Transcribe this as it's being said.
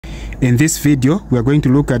In this video, we are going to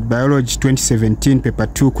look at Biology 2017 Paper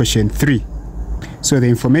 2 Question 3. So the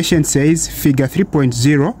information says Figure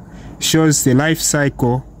 3.0 shows the life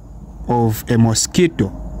cycle of a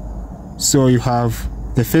mosquito. So you have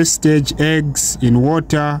the first stage, eggs in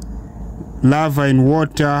water, larva in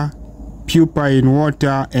water, pupa in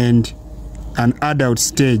water, and an adult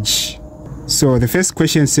stage. So the first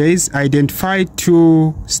question says identify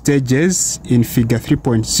two stages in Figure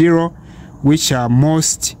 3.0 which are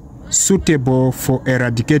most suitable for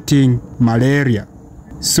eradicating malaria.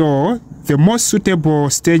 So the most suitable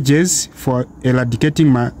stages for eradicating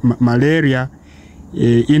malaria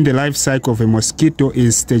in the life cycle of a mosquito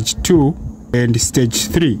is stage 2 and stage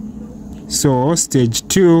 3. So stage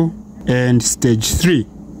 2 and stage 3.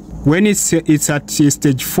 When it's at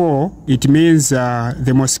stage 4, it means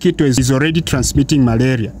the mosquito is already transmitting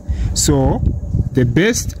malaria. So the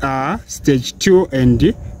best are stage 2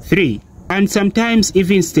 and 3. And sometimes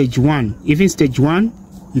even stage 1. Even stage 1,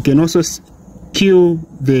 you can also kill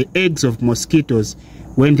the eggs of mosquitoes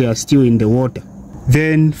when they are still in the water.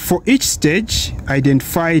 Then for each stage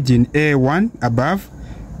identified in A1 above,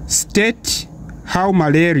 state how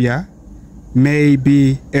malaria may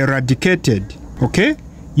be eradicated. Okay?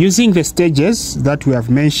 Using the stages that we have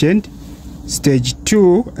mentioned, stage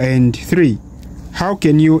 2 and 3. How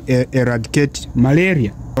can you eradicate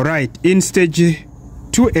malaria? Alright, in stage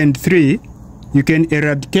 2 and 3, you can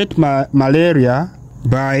eradicate malaria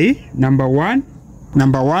by number one,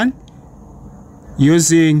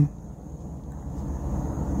 using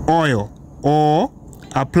oil or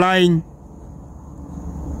applying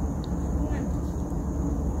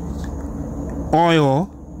oil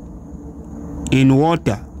in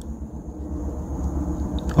water.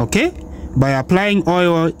 Okay, by applying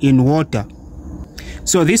oil in water.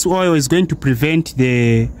 So this oil is going to prevent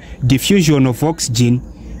the diffusion of oxygen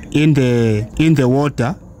in the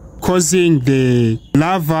water, causing the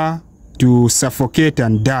larva to suffocate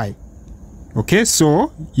and die. Okay,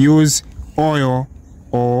 so use oil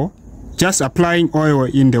or just applying oil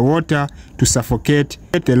in the water to suffocate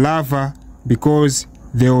the larva because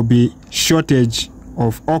there will be shortage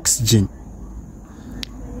of oxygen.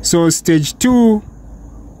 So stage 2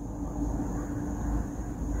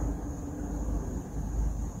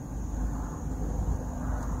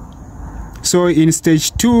 So in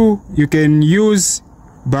stage 2 you can use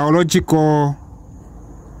biological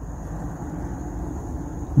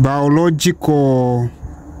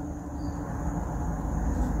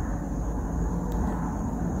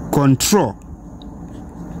control,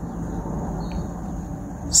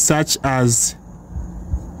 such as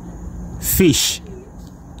fish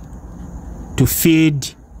to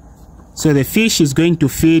feed. So the fish is going to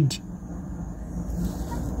feed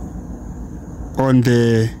on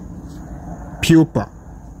the pupa.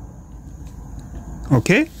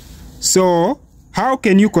 Okay, so how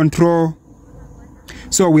can you control?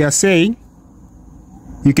 So we are saying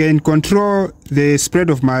you can control the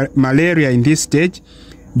spread of malaria in this stage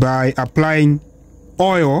by applying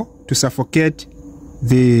oil to suffocate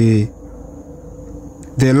the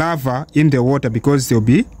larva in the water because there will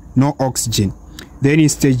be no oxygen. Then in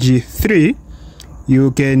stage 3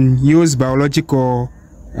 you can use biological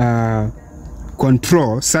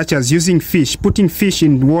control, such as using fish, putting fish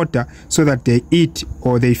in water so that they eat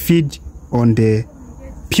or they feed on the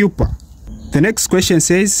pupa. The next question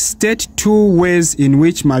says state 2 ways in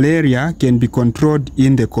which malaria can be controlled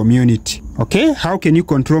in the community. Okay, how can you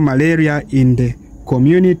control malaria in the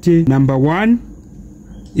community? Number 1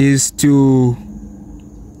 is to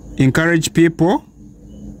encourage people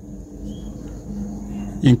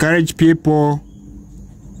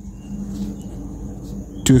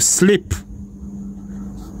to sleep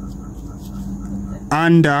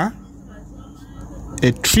under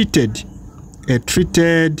a treated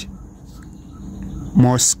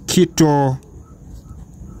mosquito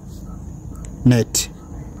net.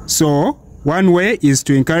 So one way is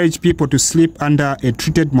to encourage people to sleep under a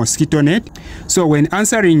treated mosquito net. So when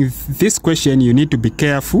answering this question, you need to be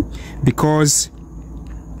careful, because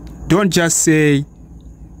don't just say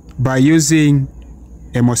by using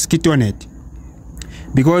a mosquito net,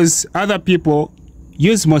 because other people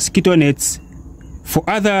use mosquito nets for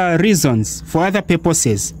other reasons, for other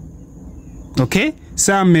purposes. Okay,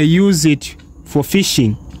 some may use it for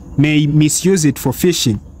fishing, may misuse it for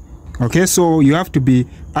fishing. Okay, so you have to be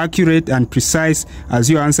accurate and precise as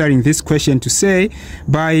you're answering this question, to say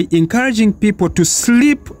by encouraging people to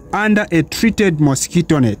sleep under a treated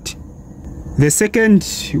mosquito net. The second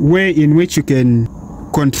way in which you can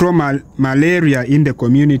control malaria in the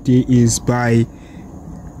community is by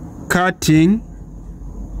cutting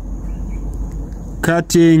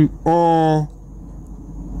all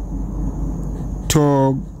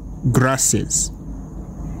tall grasses.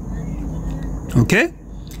 Okay?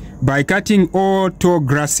 By cutting all tall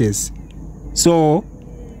grasses. So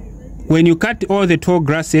when you cut all the tall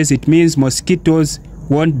grasses, it means mosquitoes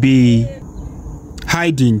won't be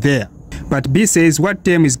hiding there. But B says, what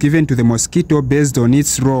term is given to the mosquito based on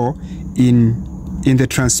its role in the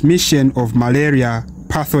transmission of malaria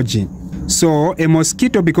pathogen? So a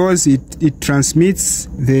mosquito, because it transmits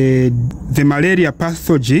the malaria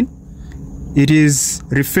pathogen, it is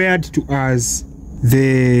referred to as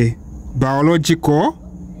the biological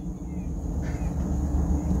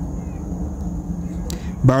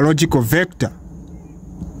vector.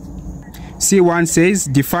 C1 says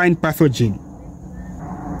define pathogen.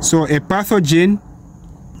 So a pathogen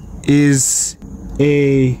is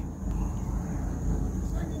a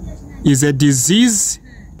disease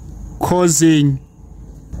causing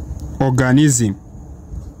organism.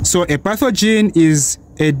 So a pathogen is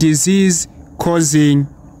a disease causing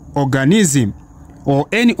organism, or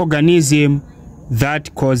any organism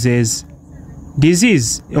that causes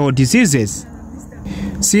disease or diseases.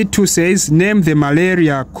 C2 says name the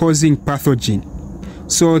malaria causing pathogen.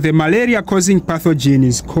 So the malaria causing pathogen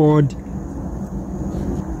is called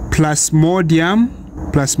Plasmodium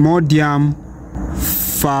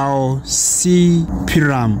falciparum.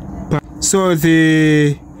 So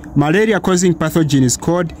the malaria causing pathogen is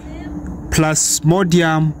called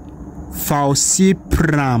Plasmodium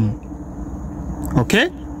falciparum. Okay?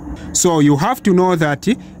 So you have to know that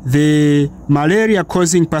the malaria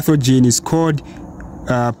causing pathogen is called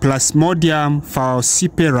Plasmodium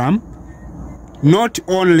falciparum. Not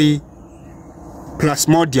only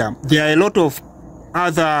Plasmodium, there are a lot of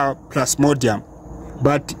other Plasmodium,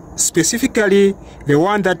 but specifically the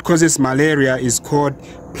one that causes malaria is called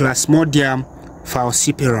Plasmodium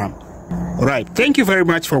falciparum. Alright, thank you very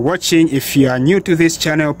much for watching. If you are new to this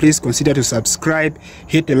channel, please consider to subscribe,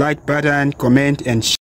 hit the like button, comment and share.